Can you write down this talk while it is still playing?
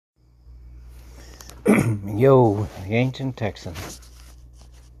Yo, the Ancient Texan.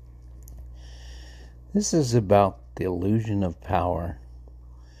 This is about the illusion of power.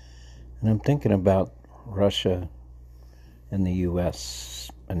 And I'm thinking about Russia and the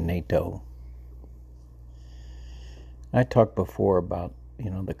U.S. and NATO. I talked before about,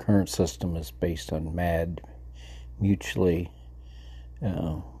 the current system is based on mad, mutually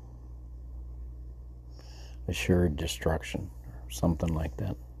assured destruction, or something like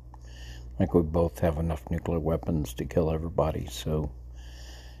that. Like we both have enough nuclear weapons to kill everybody, so,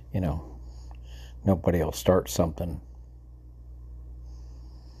 nobody will start something,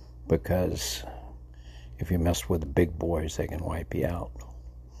 because if you mess with the big boys, they can wipe you out.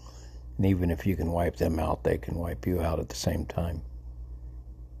 And even if you can wipe them out, they can wipe you out at the same time.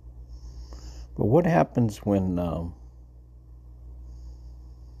 But what happens when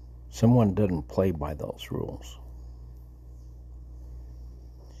someone doesn't play by those rules?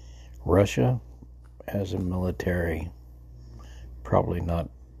 Russia has a military, probably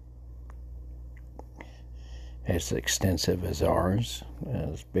not as extensive as ours,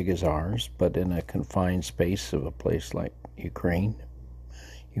 as big as ours, but in a confined space of a place like Ukraine,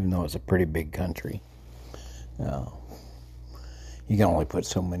 even though it's a pretty big country. You can only put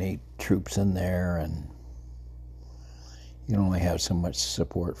so many troops in there, and you can only have so much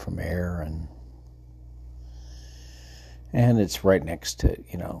support from air, and it's right next to,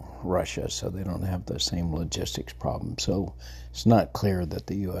 Russia, so they don't have the same logistics problem. So it's not clear that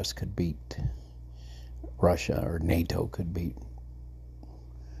the U.S. could beat Russia, or NATO could beat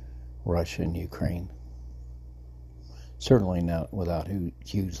Russia and Ukraine. Certainly not without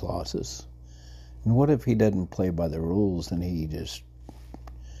huge losses. And what if he doesn't play by the rules and he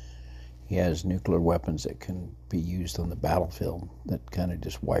has nuclear weapons that can be used on the battlefield that kind of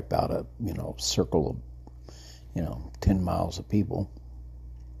just wipe out a, circle of, 10 miles of people?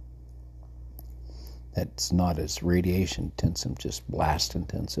 That's not as radiation intensive, just blast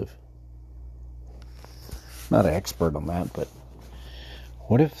intensive. Not an expert on that, but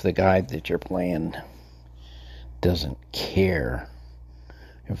what if the guy that you're playing doesn't care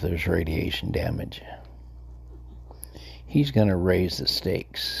if there's radiation damage? He's going to raise the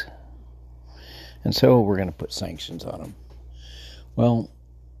stakes. And so we're going to put sanctions on him. Well,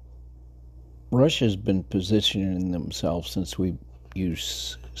 Russia's been positioning themselves since we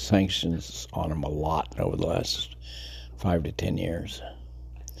used sanctions on them a lot over the last 5 to 10 years.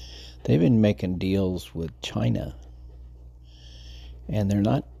 They've been making deals with China, and they're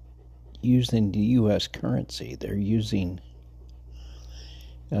not using the U.S. currency. They're using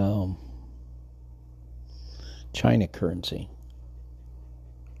China currency.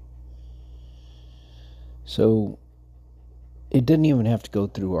 So it didn't even have to go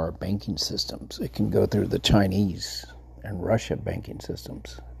through our banking systems. It can go through the Chinese and Russia banking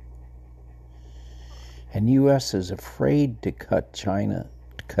systems. And the U.S. is afraid to cut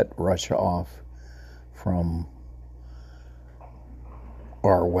Russia off from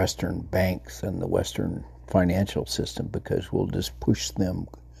our Western banks and the Western financial system, because we'll just push them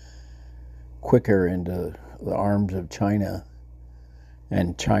quicker into the arms of China,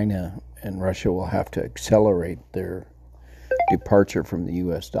 and China and Russia will have to accelerate their departure from the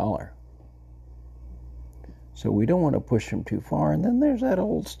U.S. dollar. So we don't want to push them too far. And then there's that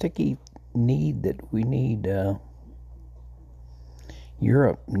old sticky need that we need.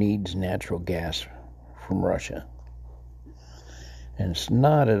 Europe needs natural gas from Russia. And it's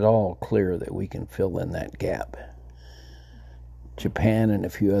not at all clear that we can fill in that gap. Japan and a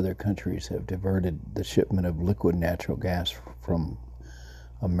few other countries have diverted the shipment of liquid natural gas from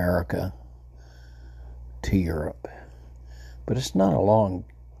America to Europe. But it's not a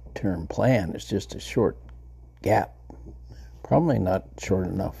long-term plan. It's just a short gap. Probably not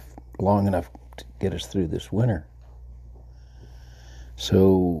long enough to get us through this winter.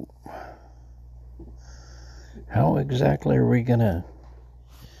 So how exactly are we going to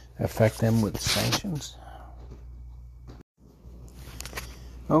affect them with sanctions?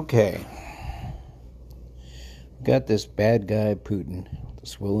 Okay. We've got this bad guy, Putin,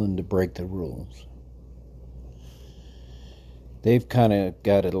 that's willing to break the rules. They've kind of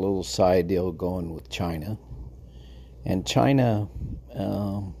got a little side deal going with China. And China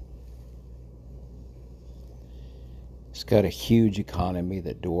it's got a huge economy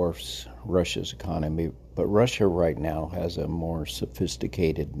that dwarfs Russia's economy. But Russia right now has a more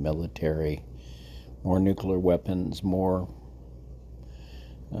sophisticated military, more nuclear weapons, more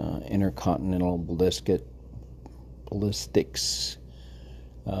intercontinental ballistics,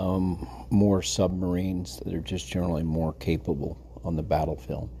 more submarines that are just generally more capable on the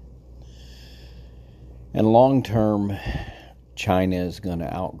battlefield. And long term, China is going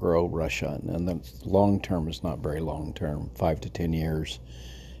to outgrow Russia, and the long term is not very long term, 5 to 10 years.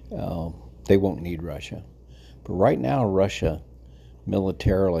 They won't need Russia. But right now, Russia,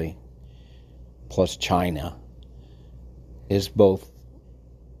 militarily, plus China, is both,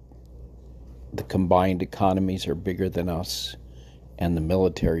 the combined economies are bigger than us, and the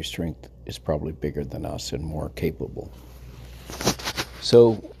military strength is probably bigger than us and more capable.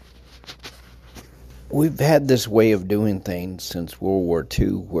 So we've had this way of doing things since World War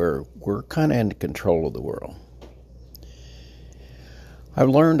II where we're kind of in control of the world. I've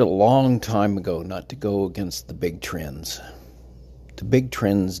learned a long time ago not to go against the big trends. The big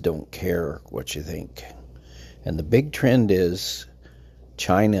trends don't care what you think. And the big trend is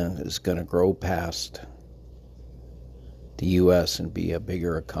China is going to grow past the U.S. and be a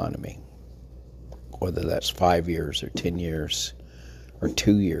bigger economy. Whether that's 5 years or 10 years or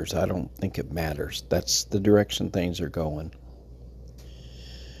 2 years, I don't think it matters. That's the direction things are going.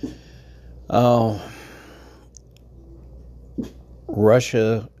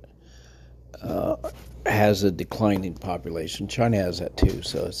 Russia has a declining population. China has that too,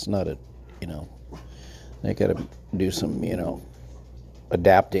 so it's not a, they got to do some,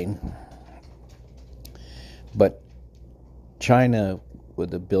 adapting. But China,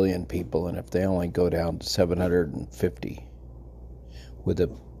 with 1 billion people, and if they only go down to 750, with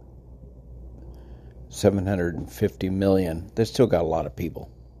a 750 million, they still got a lot of people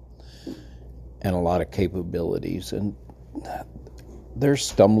and a lot of capabilities, and they're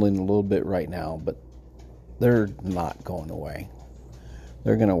stumbling a little bit right now, but they're not going away.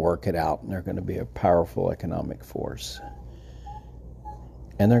 They're going to work it out, and they're going to be a powerful economic force.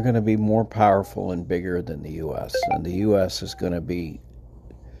 And they're going to be more powerful and bigger than the U.S. And the U.S. is going to be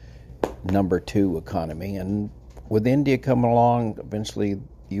number 2 economy. And with India coming along, eventually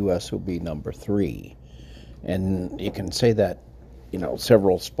the U.S. will be number 3. And you can say that,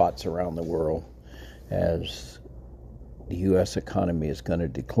 several spots around the world, as the U.S. economy is going to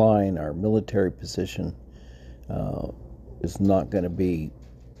decline. Our military position is not going to be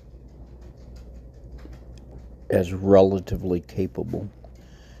as relatively capable.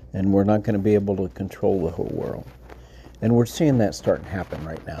 And we're not going to be able to control the whole world. And we're seeing that starting to happen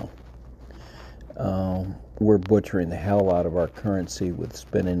right now. We're butchering the hell out of our currency with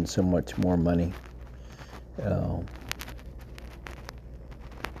spending so much more money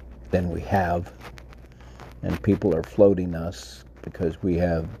than we have. And people are floating us because we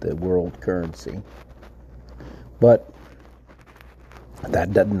have the world currency. But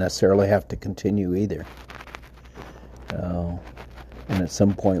that doesn't necessarily have to continue either. And at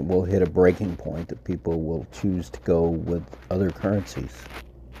some point we'll hit a breaking point that people will choose to go with other currencies.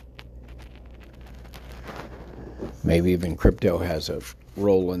 Maybe even crypto has a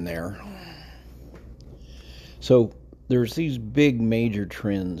role in there. So there's these big major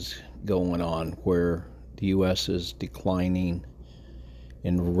trends going on where the U.S. is declining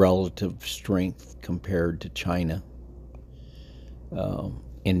in relative strength compared to China,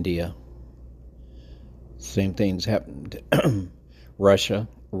 India. Same things happened. Russia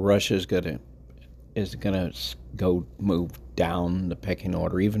is gonna move down the pecking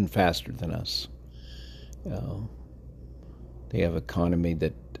order even faster than us. They have an economy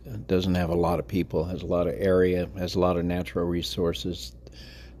that doesn't have a lot of people, has a lot of area, has a lot of natural resources.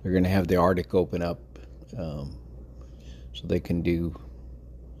 They're going to have the Arctic open up so they can do,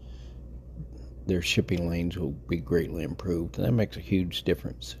 their shipping lanes will be greatly improved. And that makes a huge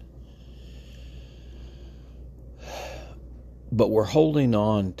difference. But we're holding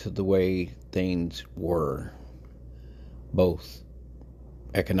on to the way things were, both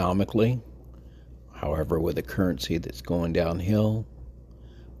economically, however, with a currency that's going downhill,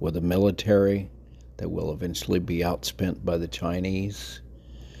 with a military that will eventually be outspent by the Chinese,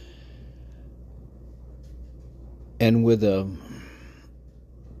 and with a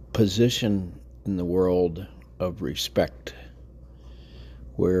position in the world of respect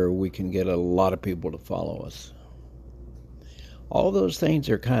where we can get a lot of people to follow us. All those things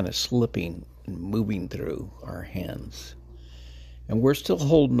are kind of slipping and moving through our hands. And we're still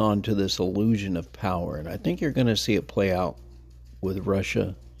holding on to this illusion of power. And I think you're going to see it play out with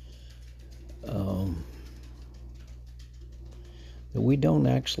Russia. That we don't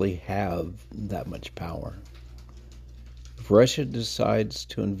actually have that much power. If Russia decides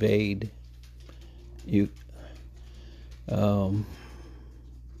to invade, I'm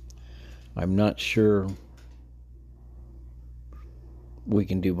not sure we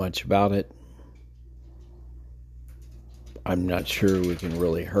can do much about it. I'm not sure we can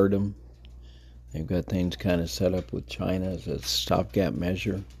really hurt them. They've got things kind of set up with China as a stopgap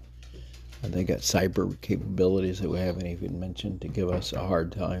measure. They got cyber capabilities that we haven't even mentioned to give us a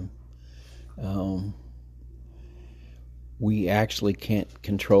hard time. We actually can't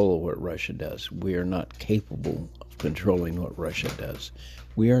control what Russia does. We are not capable of controlling what Russia does.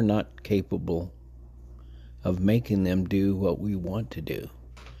 We are not capable of making them do what we want to do.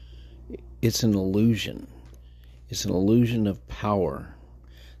 It's an illusion. It's an illusion of power.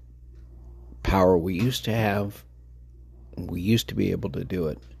 Power we used to have. We used to be able to do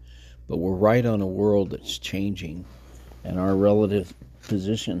it. But we're right on a world that's changing, and our relative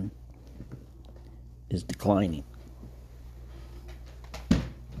position is declining.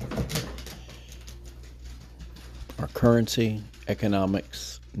 Our currency,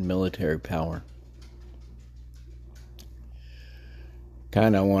 economics, and military power.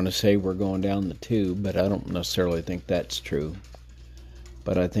 Kind of want to say we're going down the tube, but I don't necessarily think that's true.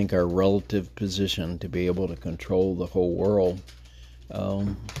 But I think our relative position to be able to control the whole world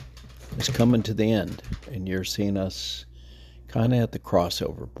is coming to the end. And you're seeing us kind of at the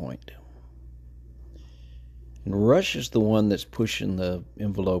crossover point. And Russia's the one that's pushing the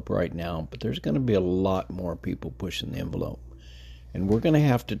envelope right now, but there's going to be a lot more people pushing the envelope. And we're going to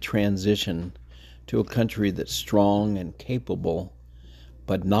have to transition to a country that's strong and capable,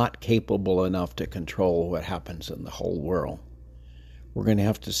 but not capable enough to control what happens in the whole world. We're going to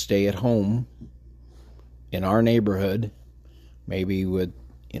have to stay at home in our neighborhood, maybe with,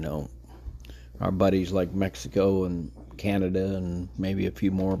 our buddies like Mexico and Canada and maybe a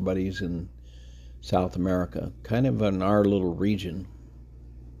few more buddies in South America, kind of in our little region,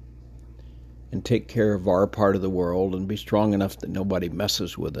 and take care of our part of the world and be strong enough that nobody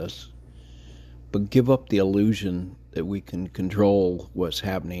messes with us, but give up the illusion that we can control what's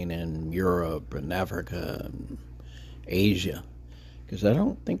happening in Europe and Africa and Asia, because I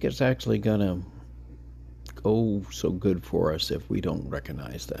don't think it's actually going to go so good for us if we don't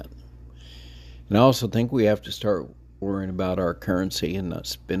recognize that. And I also think we have to start worrying about our currency and not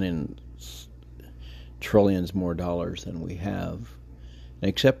spending trillions more dollars than we have, and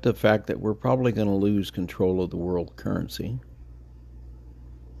accept the fact that we're probably going to lose control of the world currency.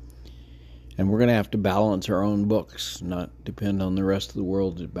 And we're going to have to balance our own books, not depend on the rest of the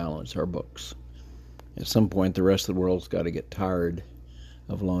world to balance our books. At some point, the rest of the world's got to get tired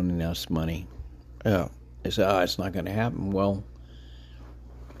of loaning us money. They say, it's not going to happen. Well,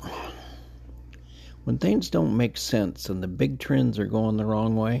 when things don't make sense and the big trends are going the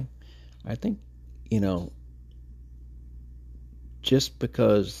wrong way, I think, just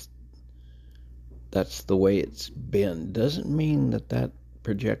because that's the way it's been doesn't mean that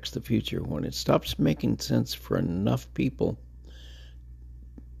projects the future. When it stops making sense for enough people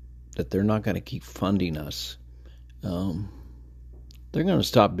that they're not going to keep funding us, they're going to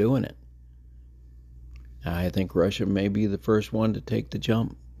stop doing it. I think Russia may be the first one to take the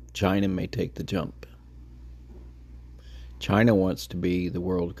jump. China may take the jump. China wants to be the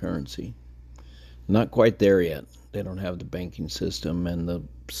world currency. Not quite there yet. They don't have the banking system and the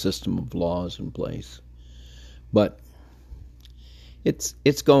system of laws in place. But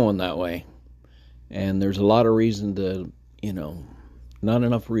it's going that way. And there's a lot of reason to, not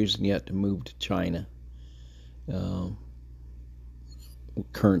enough reason yet to move to China,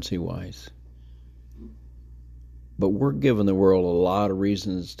 currency-wise. But we're giving the world a lot of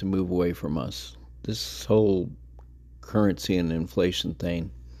reasons to move away from us. This whole currency and inflation thing,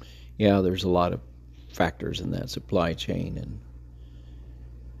 there's a lot of factors in that, supply chain and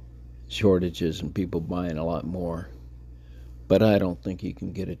shortages and people buying a lot more. But I don't think you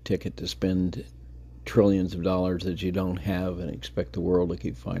can get a ticket to spend trillions of dollars that you don't have and expect the world to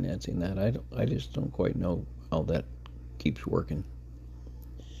keep financing that. I just don't quite know how that keeps working.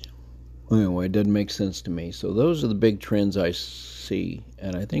 Anyway, it doesn't make sense to me. So those are the big trends I see,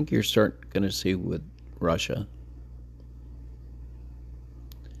 and I think you're going to see with Russia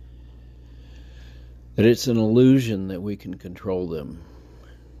that it's an illusion that we can control them.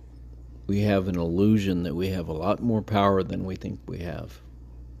 We have an illusion that we have a lot more power than we think we have,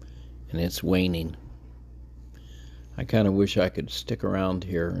 and it's waning. I kind of wish I could stick around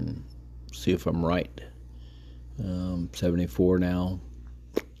here and see if I'm right. 74 now.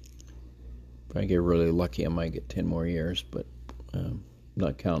 If I get really lucky, I might get 10 more years, but I'm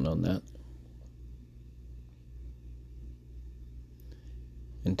not counting on that.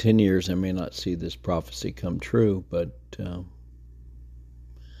 In 10 years, I may not see this prophecy come true, but a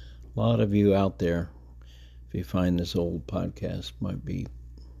lot of you out there, if you find this old podcast, might be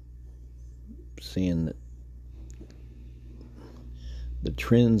seeing that the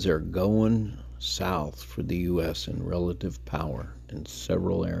trends are going south for the U.S. in relative power in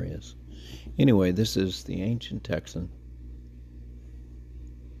several areas. Anyway, this is the Ancient Texan.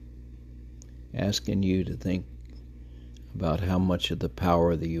 asking you to think about how much of the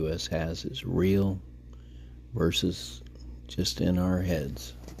power the U.S. has is real versus just in our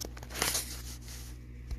heads.